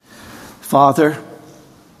Father,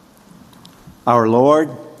 our Lord,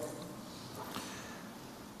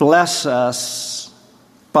 bless us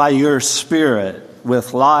by your Spirit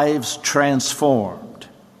with lives transformed,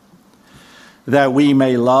 that we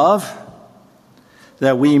may love,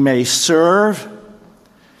 that we may serve,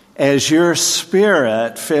 as your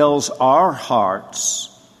Spirit fills our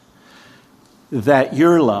hearts, that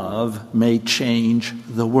your love may change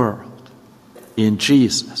the world. In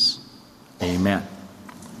Jesus, amen.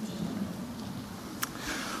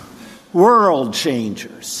 World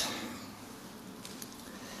changers.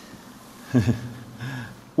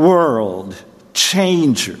 World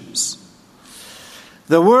changers.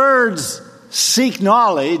 The words seek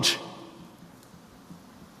knowledge,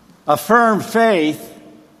 affirm faith,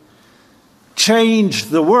 change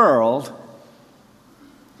the world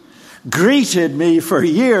greeted me for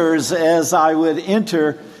years as I would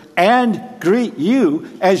enter and greet you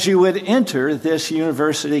as you would enter this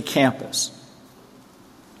university campus.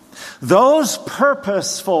 Those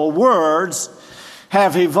purposeful words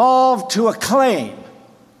have evolved to a claim.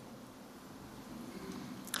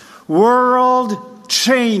 World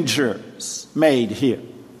changers made here.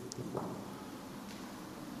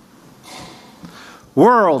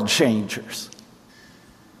 World changers.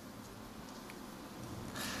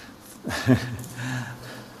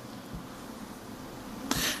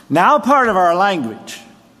 Now part of our language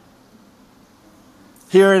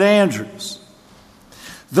here at Andrews.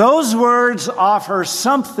 Those words offer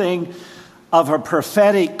something of a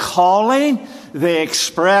prophetic calling. They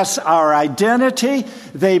express our identity.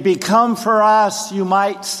 They become for us, you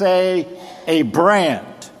might say, a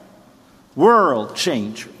brand. World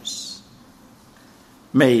changers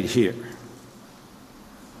made here.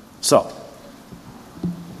 So,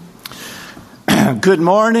 good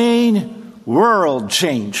morning, world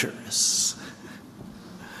changers.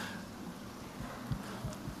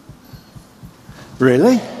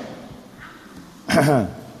 Really?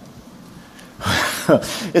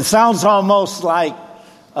 It sounds almost like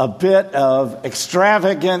a bit of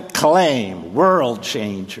extravagant claim. World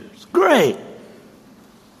changers. Great.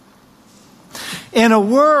 In a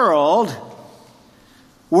world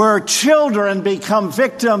where children become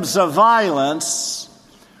victims of violence,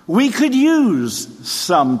 we could use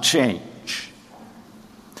some change.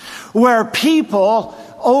 Where people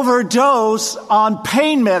overdose on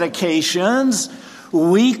pain medications,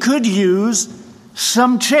 we could use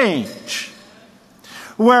some change.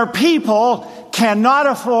 Where people cannot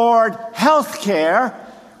afford health care,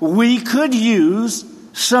 we could use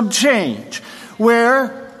some change.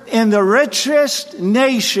 Where in the richest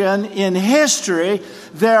nation in history,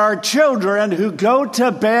 there are children who go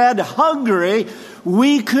to bed hungry,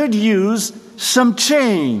 we could use some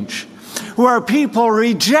change. Where people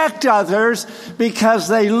reject others because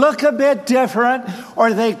they look a bit different,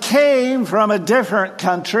 or they came from a different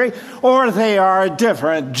country, or they are a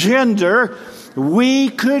different gender, we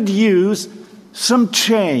could use some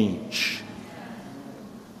change.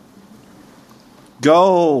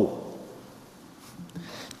 Go.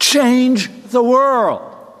 Change the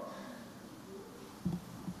world.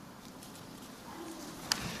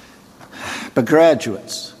 But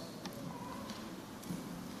graduates,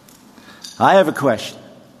 I have a question.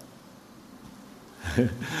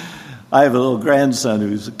 I have a little grandson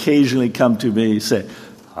who's occasionally come to me and say,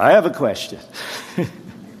 I have a question.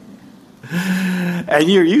 And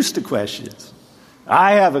you're used to questions.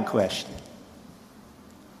 I have a question.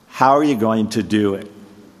 How are you going to do it?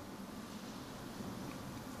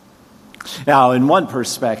 Now, in one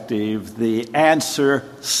perspective, the answer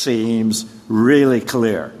seems really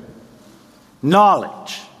clear.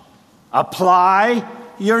 Knowledge. Apply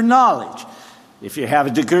your knowledge. If you have a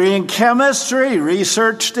degree in chemistry,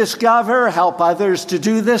 research, discover, help others to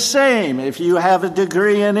do the same. If you have a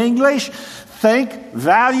degree in English, think,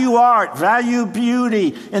 value art, value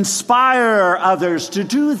beauty, inspire others to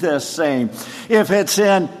do the same. If it's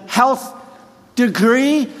in health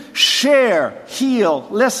degree, share, heal,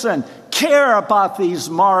 listen, care about these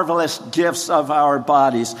marvelous gifts of our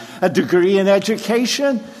bodies. A degree in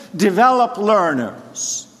education, develop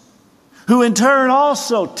learners who in turn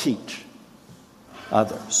also teach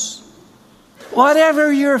others. Whatever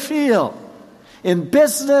your field, in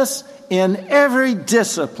business, in every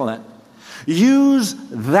discipline, use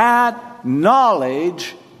that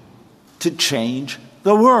knowledge to change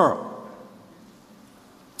the world.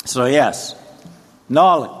 So yes,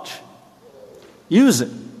 knowledge. Use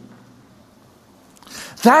it.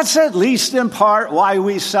 That's at least in part why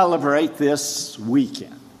we celebrate this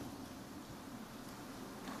weekend.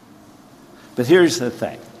 But here's the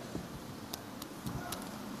thing.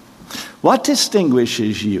 What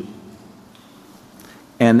distinguishes you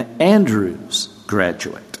an Andrews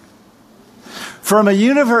graduate. From a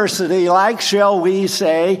university like, shall we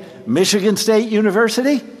say, Michigan State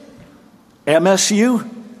University, MSU.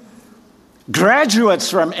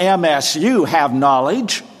 Graduates from MSU have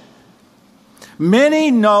knowledge.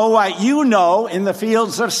 Many know what you know in the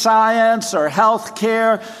fields of science or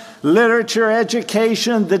healthcare, literature,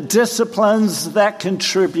 education, the disciplines that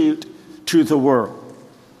contribute to the world.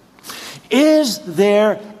 Is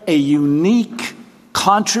there a unique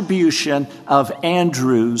contribution of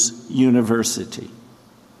Andrews University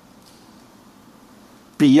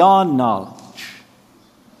beyond knowledge,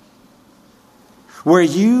 where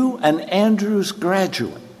you, an Andrews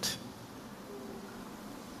graduate,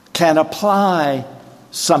 can apply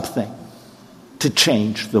something to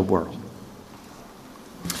change the world?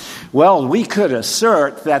 Well, we could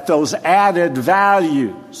assert that those added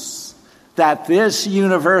values that this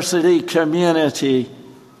university community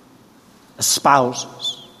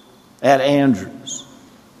espouses at Andrews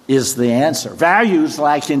is the answer. Values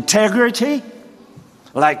like integrity,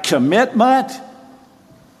 like commitment,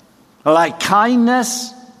 like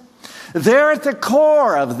kindness, they're at the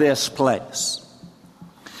core of this place.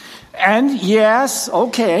 And yes,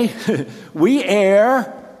 okay, we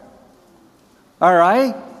err. All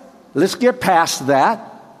right, let's get past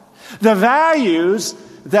that. The values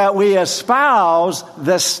that we espouse,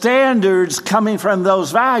 the standards coming from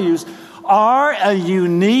those values, are a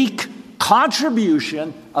unique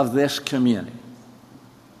contribution of this community.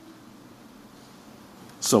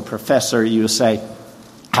 So, Professor, you say,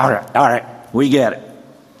 all right, we get it.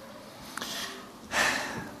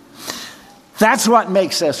 That's what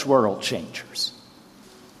makes us world changers.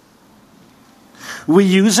 We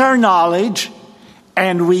use our knowledge,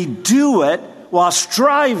 and we do it while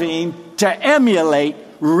striving to emulate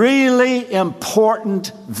really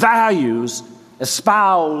important values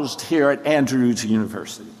espoused here at Andrews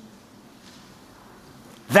University.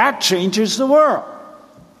 That changes the world.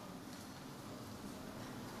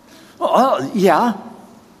 Oh, yeah.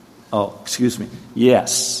 Oh, excuse me.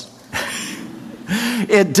 Yes.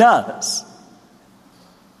 It does.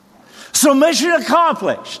 So mission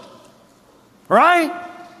accomplished. Right?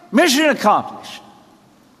 Mission accomplished.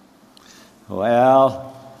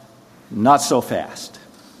 Well, not so fast.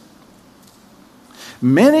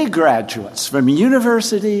 Many graduates from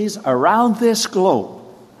universities around this globe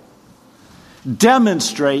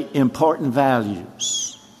demonstrate important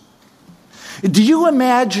values. Do you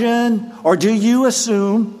imagine or do you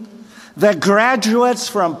assume that graduates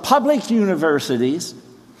from public universities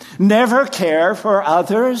never care for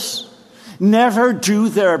others, never do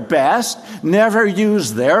their best, never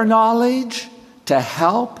use their knowledge to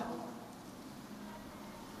help,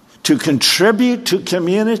 to contribute to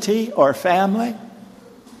community or family?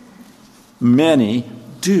 Many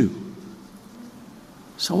do.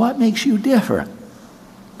 So what makes you different?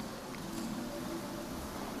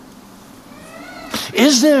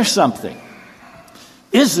 Is there something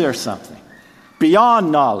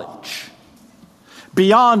beyond knowledge,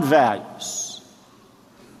 beyond values?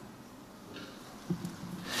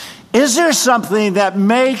 Is there something that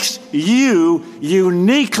makes you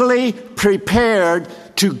uniquely prepared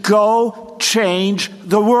to go change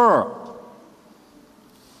the world?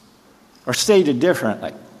 Or stated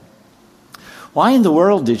differently, why in the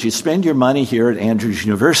world did you spend your money here at Andrews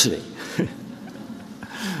University?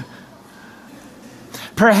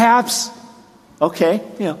 Perhaps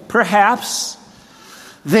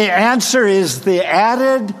the answer is the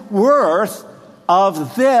added worth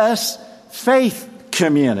of this faith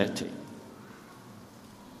community.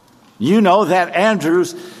 You know that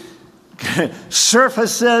Andrews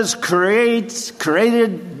surfaces,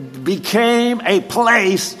 became a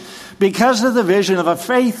place because of the vision of a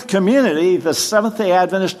faith community, the Seventh-day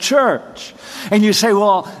Adventist Church. And you say,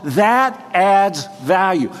 well, that adds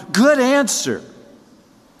value. Good answer.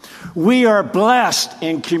 We are blessed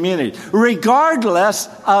in community. Regardless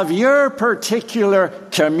of your particular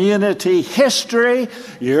community history,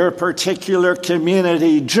 your particular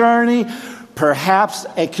community journey, perhaps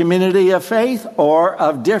a community of faith or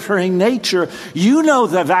of differing nature, you know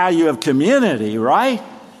the value of community, right?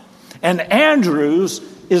 And Andrews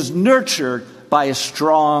is nurtured by a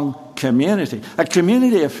strong community, a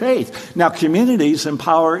community of faith. Now, communities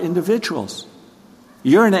empower individuals.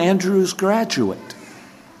 You're an Andrews graduate.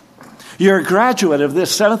 You're a graduate of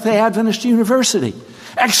this Seventh-day Adventist University.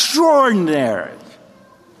 Extraordinary.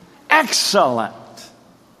 Excellent.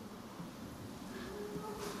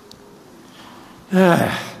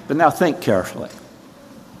 But now think carefully.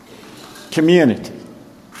 Community.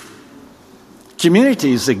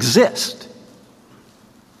 Communities exist.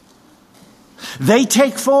 They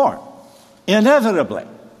take form, inevitably.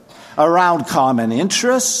 around common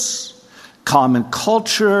interests, common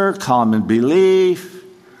culture, common belief.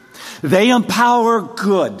 They empower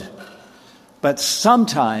good, but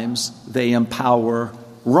sometimes they empower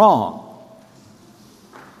wrong.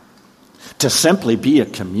 To simply be a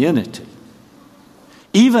community,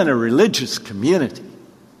 even a religious community,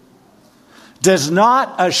 does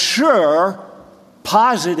not assure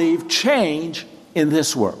positive change in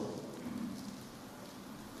this world.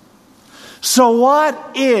 So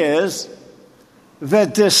what is the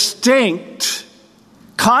distinct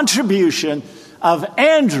contribution of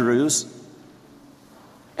Andrews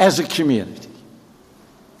as a community?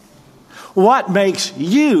 What makes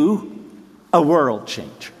you a world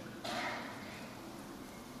changer?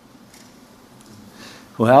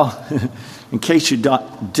 Well, in case you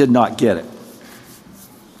did not get it,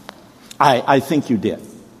 I think you did.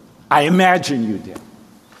 I imagine you did.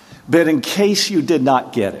 But in case you did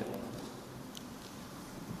not get it,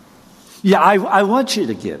 I want you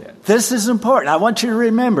to get it. This is important. I want you to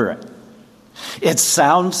remember it. It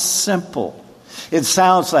sounds simple. It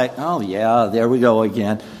sounds like, oh yeah, there we go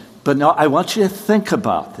again. But no, I want you to think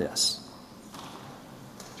about this.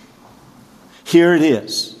 Here it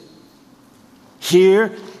is.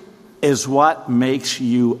 Here is what makes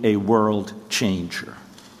you a world changer.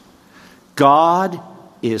 God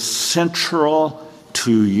is central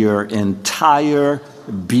to your entire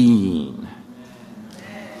being.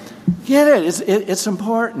 Get it? It's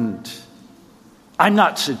important. I'm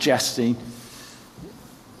not suggesting,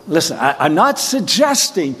 listen, I'm not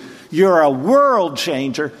suggesting you're a world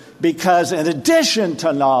changer because in addition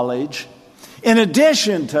to knowledge, in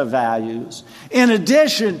addition to values, in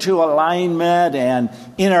addition to alignment and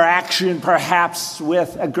interaction perhaps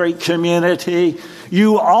with a great community,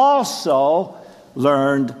 you also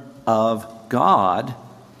learned of God.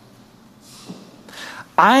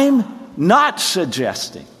 I'm not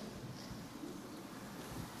suggesting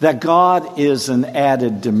that God is an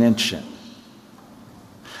added dimension.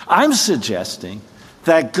 I'm suggesting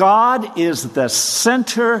that God is the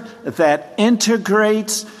center that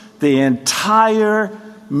integrates the entire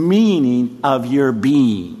meaning of your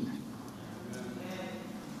being.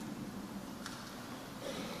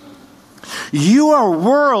 You are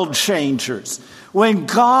world changers when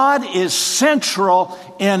God is central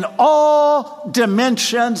in all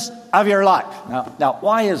dimensions of your life. Now,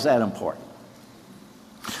 why is that important?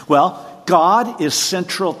 Well, God is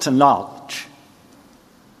central to knowledge.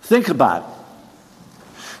 Think about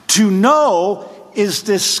it. To know is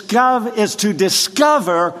to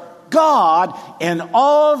discover God in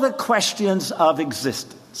all the questions of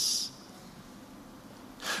existence.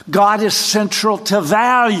 God is central to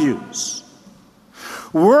values.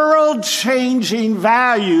 World-changing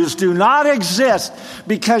values do not exist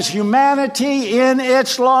because humanity in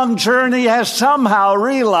its long journey has somehow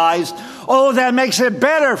realized, oh, that makes it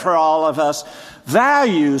better for all of us.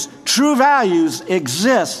 Values, true values,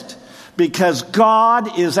 exist because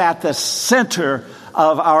God is at the center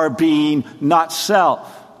of our being, not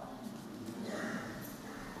self.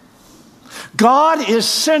 God is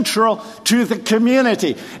central to the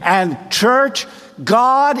community. And church,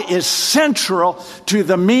 God is central to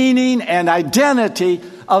the meaning and identity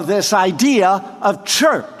of this idea of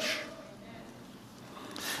church.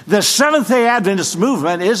 The Seventh-day Adventist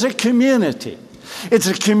movement is a community. It's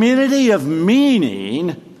a community of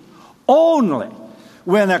meaning only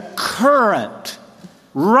when a current,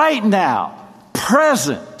 right now,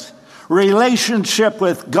 present relationship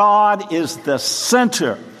with God is the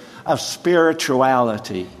center of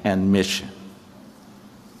spirituality and mission.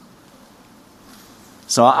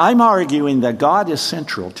 So I'm arguing that God is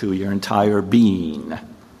central to your entire being.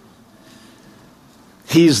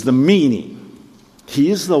 He's the meaning.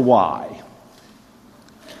 He's the why.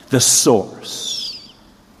 The source.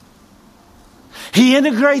 He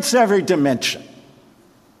integrates every dimension.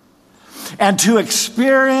 And to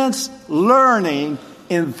experience learning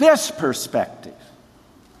in this perspective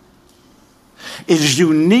is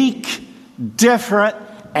unique, different,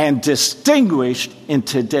 and distinguished in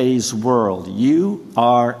today's world. You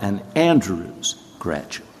are an Andrews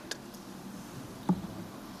graduate.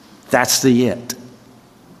 That's the it.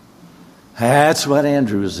 That's what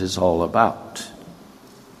Andrews is all about.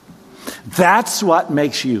 That's what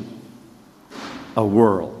makes you a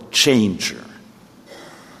world changer.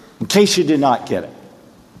 In case you did not get it,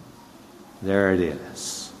 there it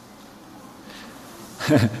is.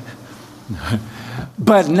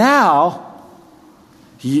 But now,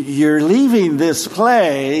 you're leaving this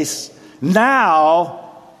place.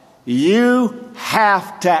 Now, you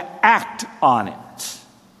have to act on it.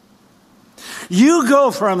 You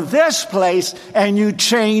go from this place and you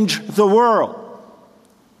change the world.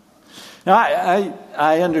 Now,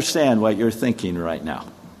 I understand what you're thinking right now.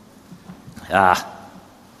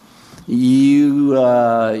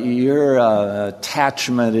 Your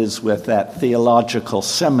attachment is with that theological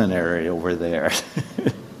seminary over there.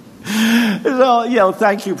 So,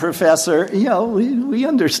 thank you, Professor. We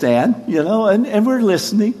understand, and we're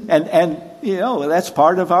listening. And that's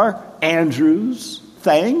part of our Andrews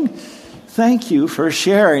thing. Thank you for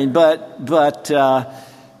sharing. But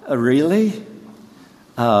really?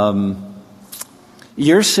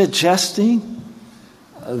 You're suggesting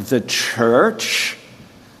the church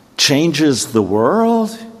changes the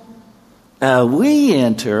world? We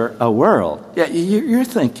enter a world. Yeah, you're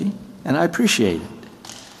thinking, and I appreciate it.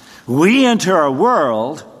 We enter a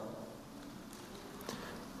world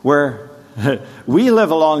where we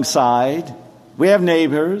live alongside, we have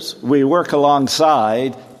neighbors, we work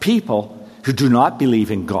alongside people who do not believe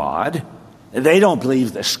in God. They don't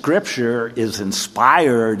believe the Scripture is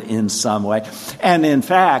inspired in some way. And in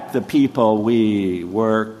fact, the people we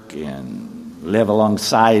work and live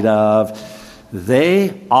alongside of,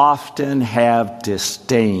 they often have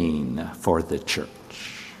disdain for the church.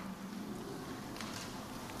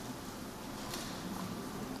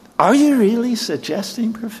 Are you really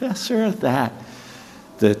suggesting, Professor, that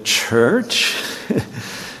the church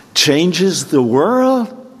changes the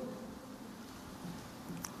world?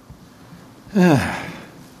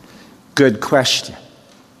 Good question.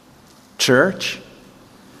 Church,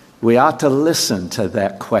 we ought to listen to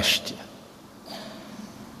that question.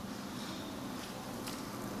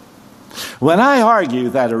 When I argue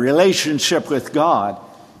that a relationship with God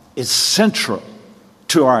is central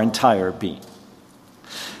to our entire being,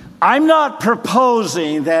 I'm not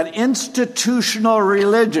proposing that institutional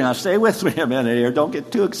religion, now stay with me a minute here, don't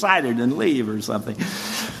get too excited and leave or something.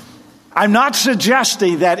 I'm not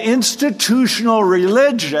suggesting that institutional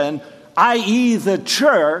religion, i.e. the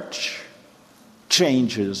church,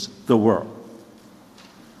 changes the world.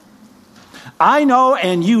 I know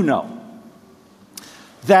and you know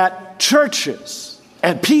that churches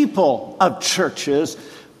and people of churches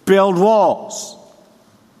build walls.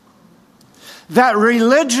 That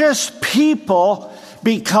religious people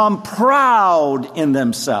become proud in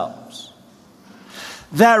themselves.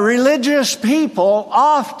 That religious people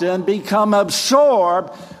often become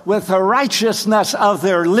absorbed with the righteousness of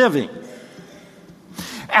their living.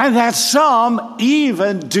 And that some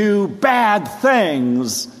even do bad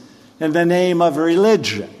things in the name of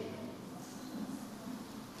religion.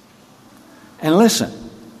 And listen,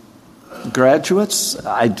 graduates,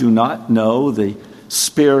 I do not know the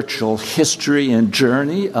spiritual history and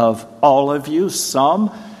journey of all of you.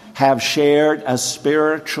 Some have shared a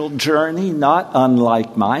spiritual journey not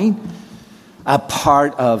unlike mine, a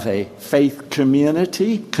part of a faith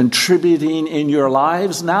community, contributing in your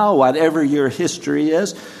lives now, whatever your history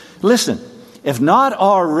is. Listen, if not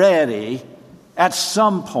already, at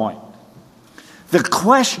some point, the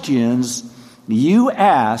questions you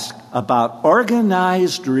ask about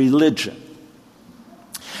organized religion,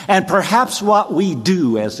 and perhaps what we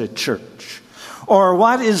do as a church, or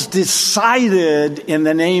what is decided in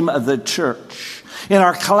the name of the church, in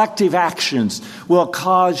our collective actions, will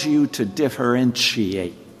cause you to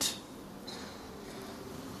differentiate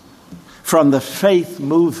from the faith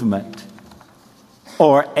movement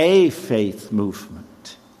or a faith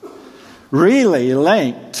movement, really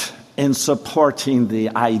linked in supporting the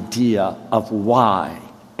idea of why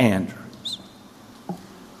Andrews.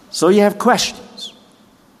 So you have questions.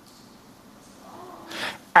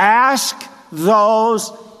 Ask those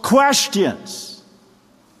questions.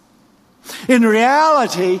 In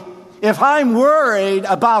reality, if I'm worried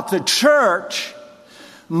about the church,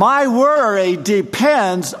 my worry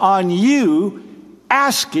depends on you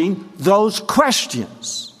asking those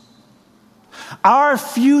questions. Our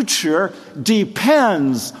future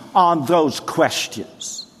depends on those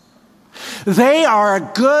questions. They are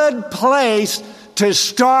a good place to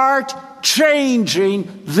start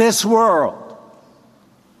changing this world.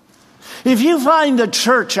 If you find the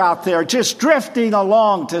church out there just drifting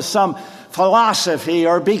along to some philosophy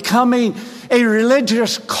or becoming a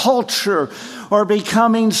religious culture or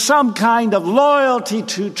becoming some kind of loyalty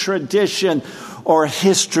to tradition or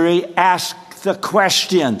history, ask the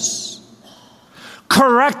questions.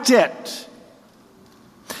 Correct it.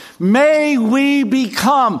 May we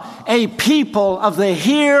become a people of the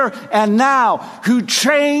here and now who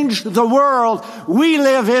change the world we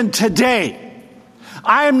live in today.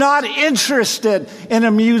 I am not interested in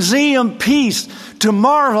a museum piece to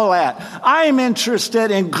marvel at. I am interested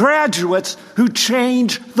in graduates who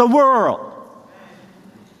change the world.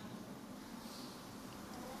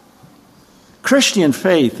 Christian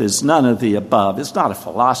faith is none of the above. It's not a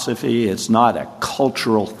philosophy. It's not a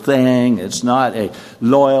cultural thing. It's not a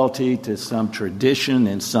loyalty to some tradition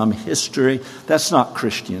and some history. That's not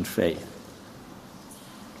Christian faith.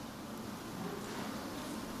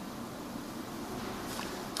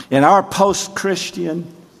 In our post-Christian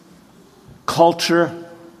culture,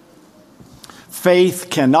 faith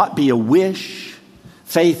cannot be a wish.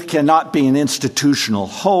 Faith cannot be an institutional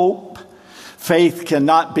hope. Faith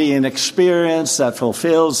cannot be an experience that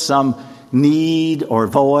fulfills some need or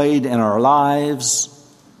void in our lives.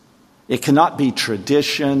 It cannot be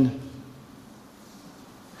tradition.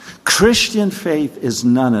 Christian faith is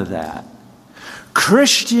none of that.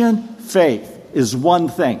 Christian faith is one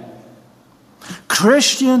thing.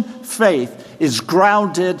 Christian faith is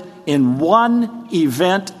grounded in one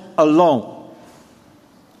event alone.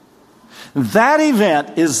 That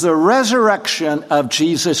event is the resurrection of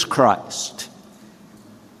Jesus Christ.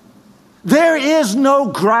 There is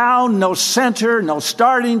no ground, no center, no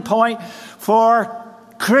starting point for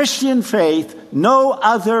Christian faith, no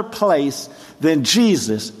other place than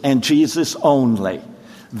Jesus and Jesus only,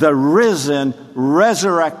 the risen,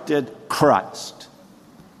 resurrected Christ.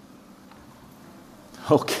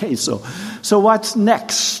 Okay, so what's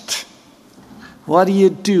next? What do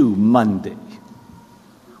you do Monday?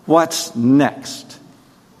 What's next?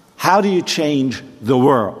 How do you change the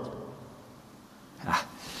world?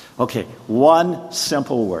 Okay, one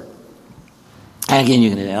simple word. And again,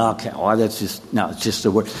 you can say, okay, well, that's just, no, it's just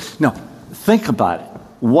a word. No, think about it.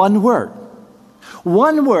 One word.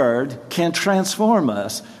 One word can transform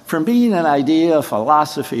us from being an idea, a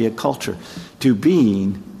philosophy, a culture, to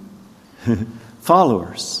being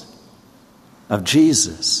followers of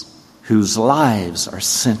Jesus, whose lives are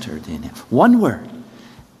centered in him. One word.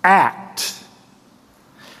 Act.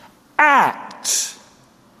 Act.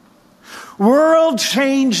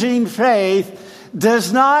 World-changing faith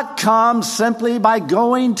does not come simply by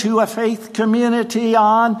going to a faith community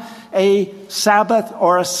on a Sabbath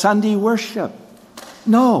or a Sunday worship.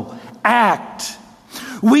 No, act.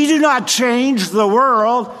 We do not change the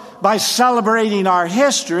world by celebrating our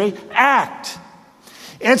history. Act.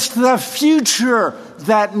 It's the future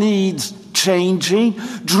that needs changing.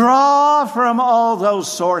 Draw from all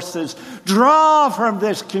those sources. Draw from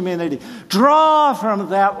this community. Draw from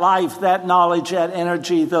that life, that knowledge, that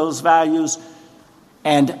energy, those values,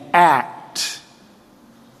 and act.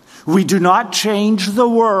 We do not change the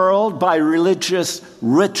world by religious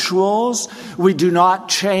rituals. We do not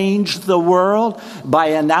change the world by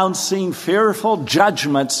announcing fearful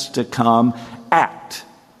judgments to come. Act.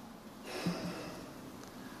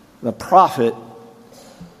 The prophet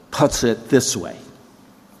puts it this way.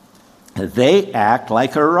 They act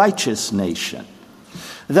like a righteous nation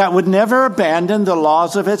that would never abandon the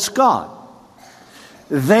laws of its God.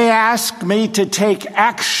 They ask me to take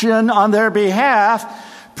action on their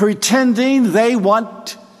behalf, pretending they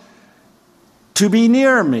want to be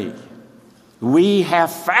near me. We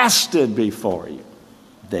have fasted before you,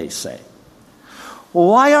 they say.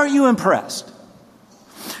 Why aren't you impressed?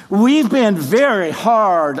 We've been very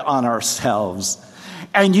hard on ourselves,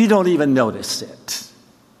 and you don't even notice it.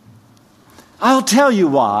 I'll tell you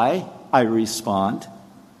why, I respond.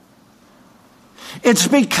 It's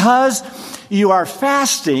because you are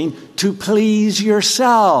fasting to please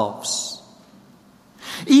yourselves.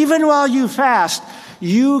 Even while you fast,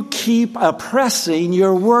 you keep oppressing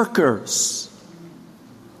your workers.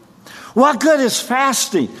 What good is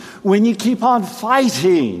fasting when you keep on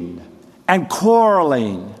fighting and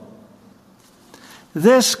quarreling?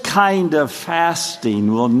 This kind of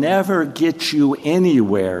fasting will never get you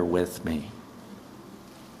anywhere with me.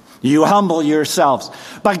 You humble yourselves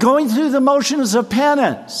by going through the motions of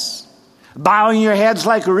penance, bowing your heads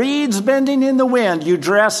like reeds bending in the wind. You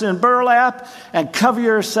dress in burlap and cover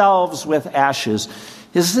yourselves with ashes.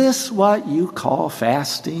 Is this what you call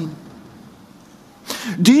fasting?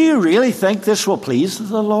 Do you really think this will please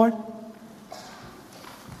the Lord?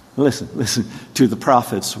 Listen to the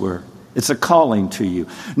prophet's word. It's a calling to you.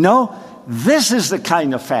 No, this is the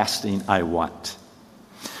kind of fasting I want.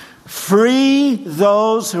 Free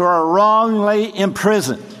those who are wrongly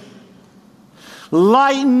imprisoned.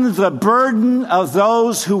 Lighten the burden of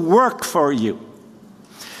those who work for you.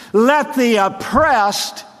 Let the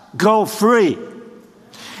oppressed go free.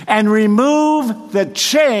 And remove the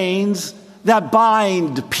chains that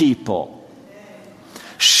bind people.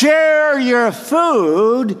 Share your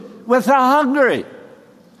food with the hungry.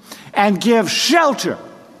 And give shelter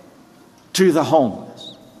to the homeless.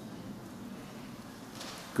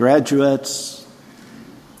 Graduates,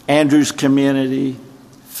 Andrews Community,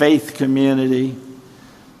 Faith Community,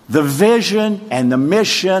 the vision and the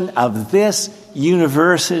mission of this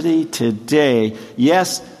university today,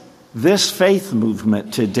 yes, this faith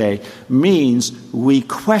movement today means we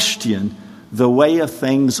question the way of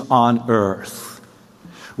things on earth.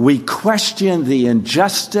 We question the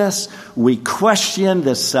injustice. We question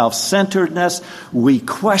the self-centeredness. We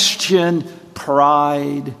question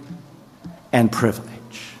pride and privilege.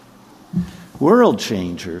 World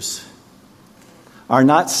changers are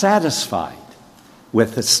not satisfied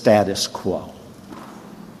with the status quo.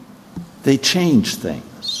 They change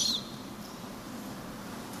things.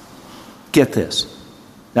 Get this.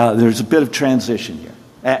 Now, there's a bit of transition here.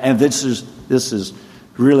 And this is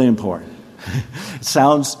really important. It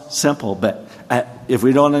sounds simple, but if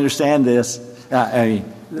we don't understand this,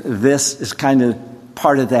 this is kind of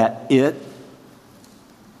part of that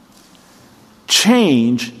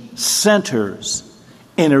Change centers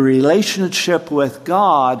in a relationship with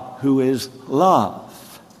God who is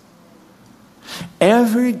love.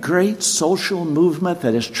 Every great social movement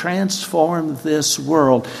that has transformed this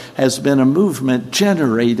world has been a movement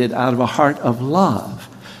generated out of a heart of love.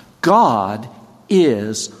 God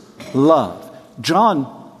is love.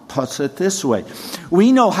 John puts it this way.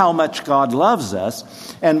 We know how much God loves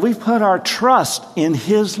us, and we put our trust in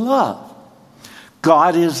His love.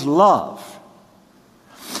 God is love.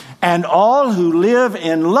 And all who live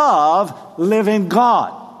in love live in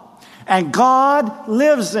God. And God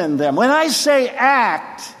lives in them. When I say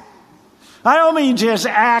act, I don't mean just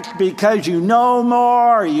act because you know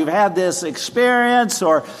more, or you've had this experience,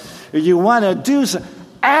 or you want to do something.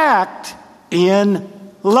 Act in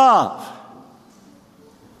love.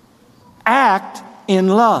 Act in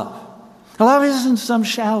love. Love isn't some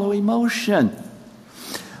shallow emotion.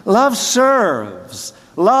 Love serves.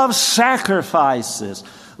 Love sacrifices.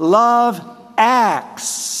 Love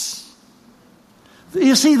acts.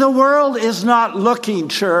 You see, the world is not looking,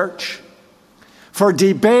 church, for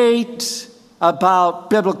debate about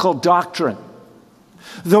biblical doctrine.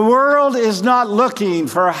 The world is not looking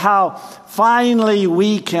for how finally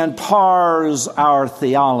we can parse our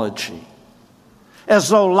theology, as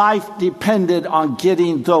though life depended on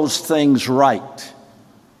getting those things right.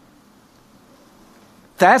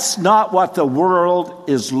 That's not what the world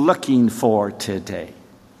is looking for today.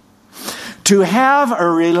 To have a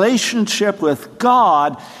relationship with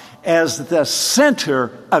God as the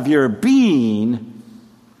center of your being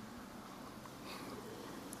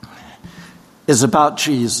is about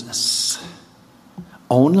Jesus.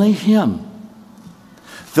 Only Him.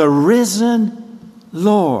 The risen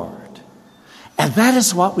Lord. And that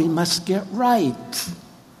is what we must get right.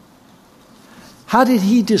 How did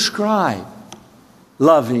He describe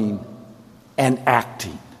loving and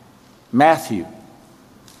acting? Matthew.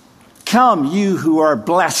 Come, you who are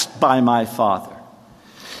blessed by my Father.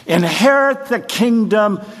 Inherit the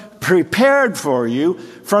kingdom prepared for you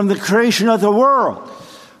from the creation of the world.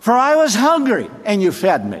 For I was hungry, and you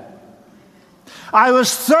fed me. I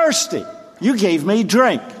was thirsty. You gave me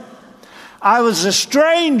drink. I was a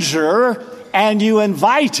stranger, and you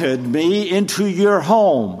invited me into your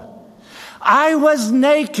home. I was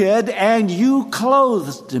naked, and you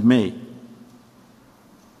clothed me.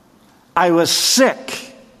 I was sick.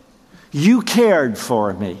 You cared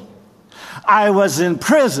for me. I was in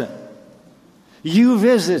prison. You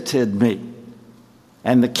visited me.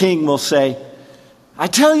 And the king will say, I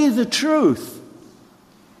tell you the truth.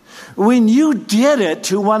 When you did it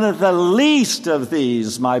to one of the least of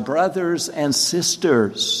these, my brothers and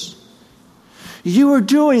sisters, you were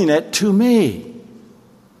doing it to me.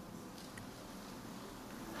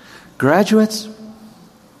 Graduates,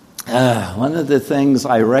 one of the things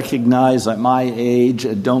I recognize at my age,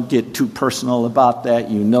 and don't get too personal about that,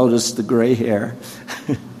 you notice the gray hair.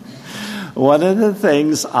 One of the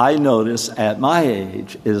things I notice at my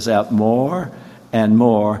age is that more and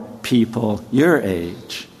more people your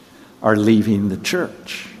age are leaving the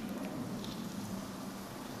church.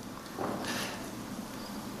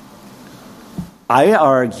 I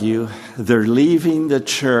argue they're leaving the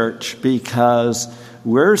church because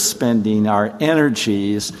we're spending our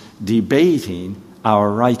energies debating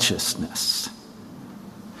our righteousness.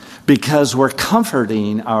 Because we're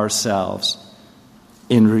comforting ourselves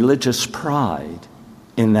in religious pride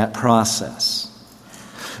in that process.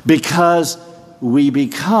 Because we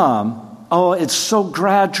become, it's so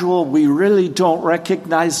gradual, we really don't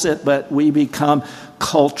recognize it, but we become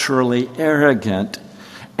culturally arrogant,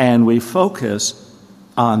 and we focus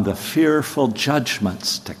on the fearful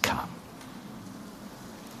judgments to come.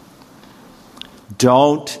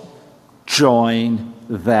 Don't join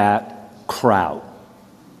that crowd.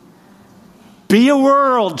 Be a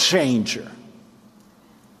world changer.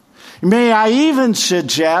 May I even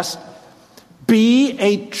suggest, be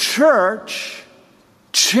a church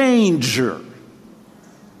changer.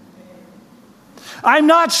 I'm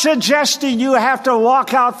not suggesting you have to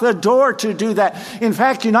walk out the door to do that. In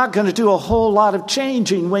fact, you're not going to do a whole lot of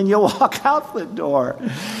changing when you walk out the door.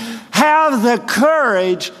 Have the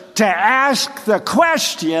courage to ask the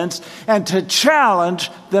questions and to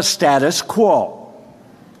challenge the status quo.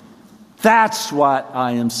 That's what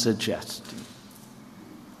I am suggesting.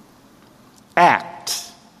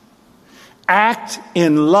 Act. Act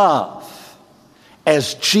in love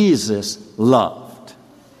as Jesus loved.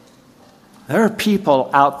 There are people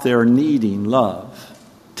out there needing love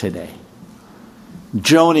today.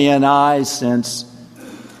 Joni and I, since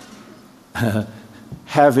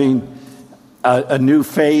having a new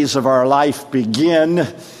phase of our life begin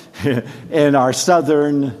in our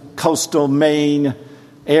southern coastal Maine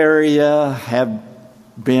area, have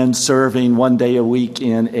been serving one day a week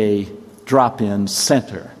in a drop-in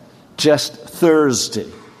center. Just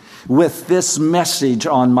Thursday, with this message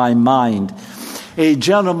on my mind, a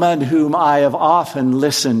gentleman whom I have often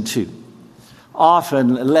listened to,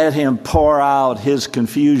 often let him pour out his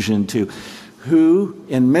confusion to, who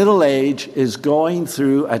in middle age is going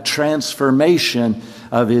through a transformation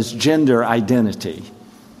of his gender identity.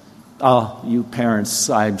 Oh, you parents,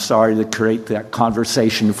 I'm sorry to create that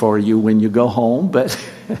conversation for you when you go home, but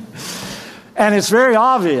and it's very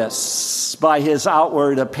obvious by his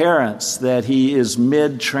outward appearance that he is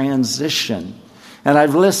mid-transition. And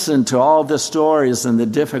I've listened to all the stories and the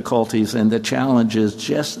difficulties and the challenges.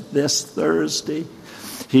 Just this Thursday,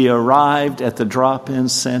 he arrived at the drop-in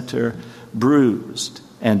center bruised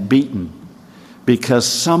and beaten because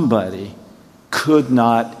somebody could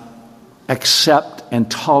not accept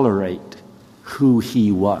and tolerate who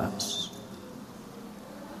he was.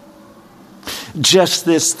 Just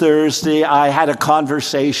this Thursday, I had a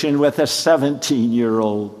conversation with a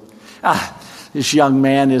 17-year-old. This young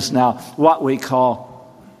man is now what we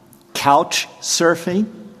call couch surfing.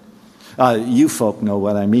 You folk know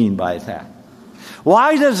what I mean by that.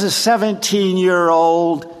 Why does a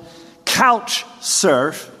 17-year-old couch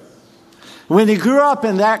surf when he grew up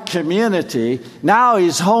in that community? Now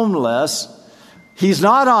he's homeless. He's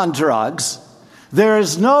not on drugs. There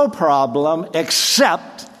is no problem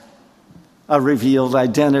except a revealed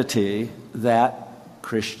identity that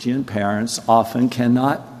Christian parents often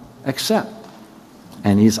cannot accept.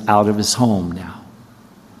 And he's out of his home now.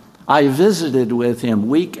 I visited with him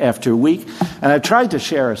week after week, and I tried to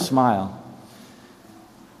share a smile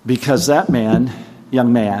because that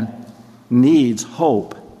young man, needs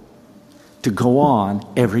hope to go on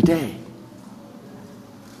every day.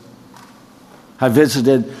 I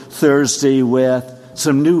visited Thursday with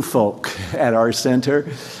some new folk at our center.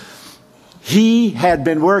 He had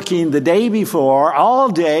been working the day before all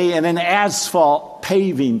day in an asphalt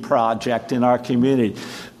paving project in our community,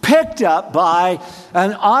 picked up by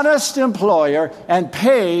an honest employer and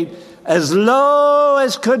paid as low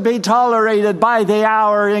as could be tolerated by the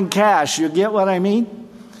hour in cash. You get what I mean?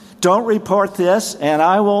 Don't report this, and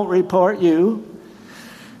I won't report you.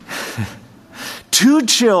 2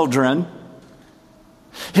 children,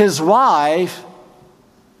 his wife,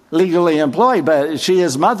 legally employed, but she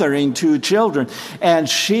is mothering 2 children, and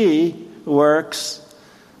she works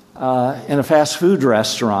in a fast food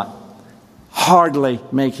restaurant, hardly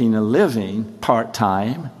making a living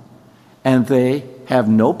part-time, and they have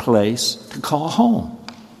no place to call home.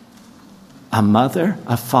 A mother,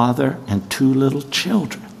 a father, and 2 little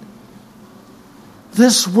children.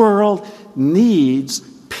 This world needs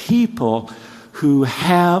people who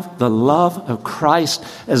have the love of Christ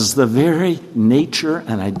as the very nature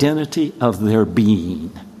and identity of their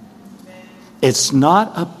being. It's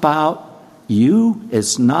not about you.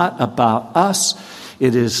 It's not about us.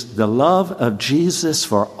 It is the love of Jesus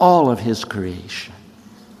for all of his creation.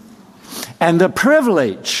 And the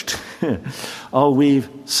privileged, we've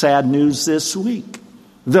sad news this week.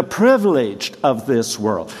 The privileged of this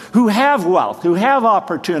world, who have wealth, who have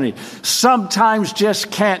opportunity, sometimes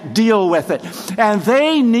just can't deal with it. And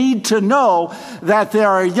they need to know that there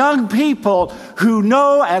are young people who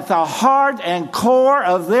know at the heart and core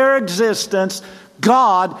of their existence,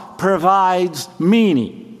 God provides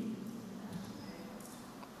meaning.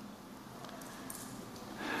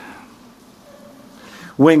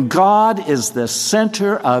 When God is the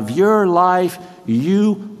center of your life,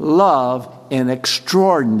 you love in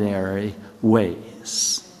extraordinary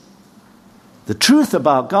ways. The truth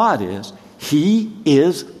about God is, he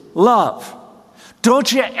is love.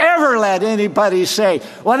 Don't you ever let anybody say,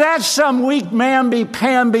 well, that's some weak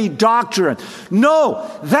mamby-pamby doctrine. No,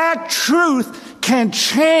 that truth can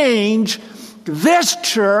change this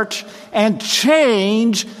church and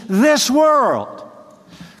change this world.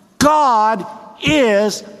 God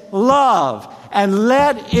is love, and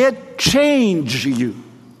let it change you.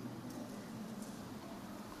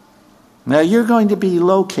 Now, you're going to be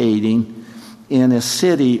locating in a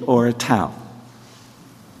city or a town.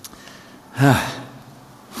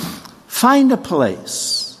 Find a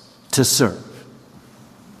place to serve.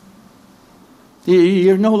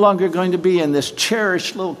 You're no longer going to be in this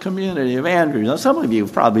cherished little community of Andrews. Now, some of you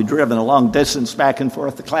have probably driven a long distance back and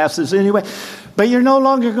forth to classes anyway, but you're no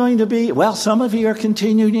longer going to be, well, some of you are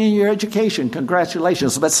continuing in your education.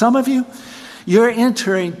 Congratulations. But some of you, you're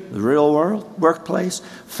entering the real world, workplace.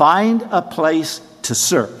 Find a place to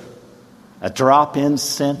serve. A drop-in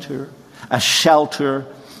center, a shelter,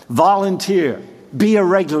 volunteer. Be a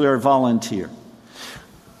regular volunteer.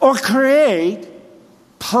 Or create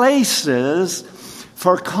places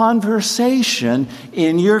for conversation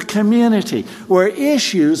in your community where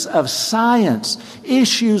issues of science,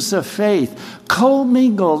 issues of faith,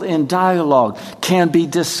 commingled in dialogue can be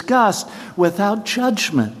discussed without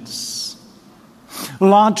judgments.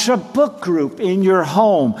 Launch a book group in your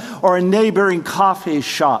home or a neighboring coffee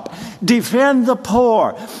shop. Defend the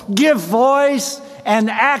poor. Give voice and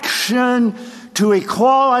action to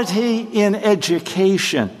equality in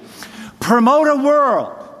education. Promote a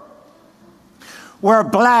world where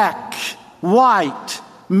black, white,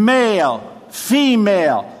 male,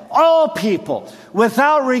 female, all people,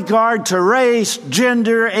 without regard to race,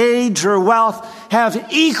 gender, age, or wealth, have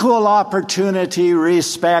equal opportunity,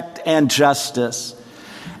 respect, and justice.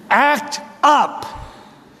 Act up.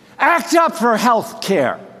 Act up for health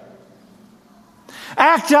care.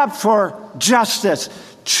 Act up for justice.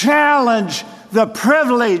 Challenge the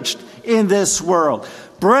privileged in this world.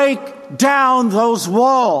 Break down those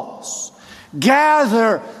walls.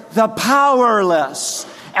 Gather the powerless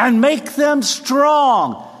and make them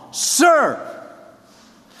strong. Serve.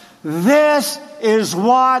 This is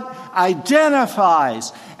what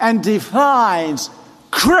identifies and defines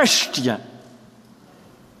Christian.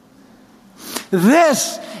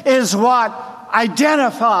 This is what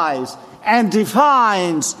identifies and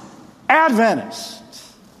defines Adventist.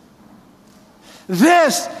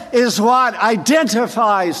 This is what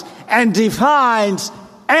identifies and defines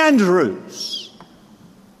Andrews.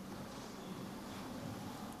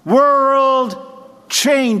 World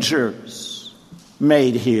changers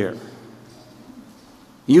made here.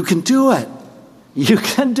 You can do it. You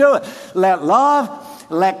can do it. Let love,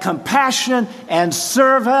 let compassion and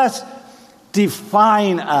service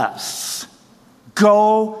define us.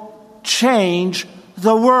 Go change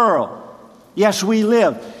the world. Yes, we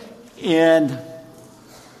live in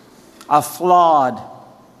a flawed,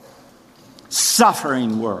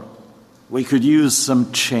 suffering world. We could use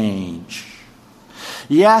some change.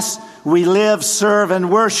 Yes, we live, serve,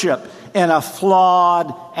 and worship in a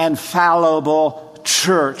flawed and fallible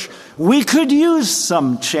church. We could use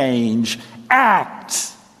some change.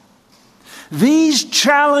 Act. These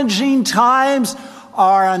challenging times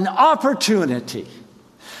are an opportunity.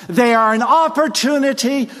 They are an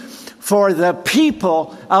opportunity for the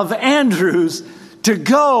people of Andrews to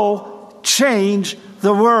go change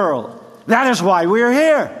the world. That is why we're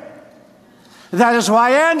here. That is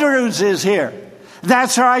why Andrews is here.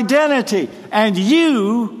 That's our identity. And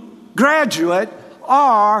you, graduate,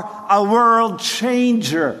 are a world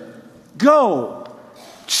changer. Go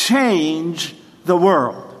change the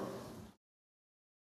world.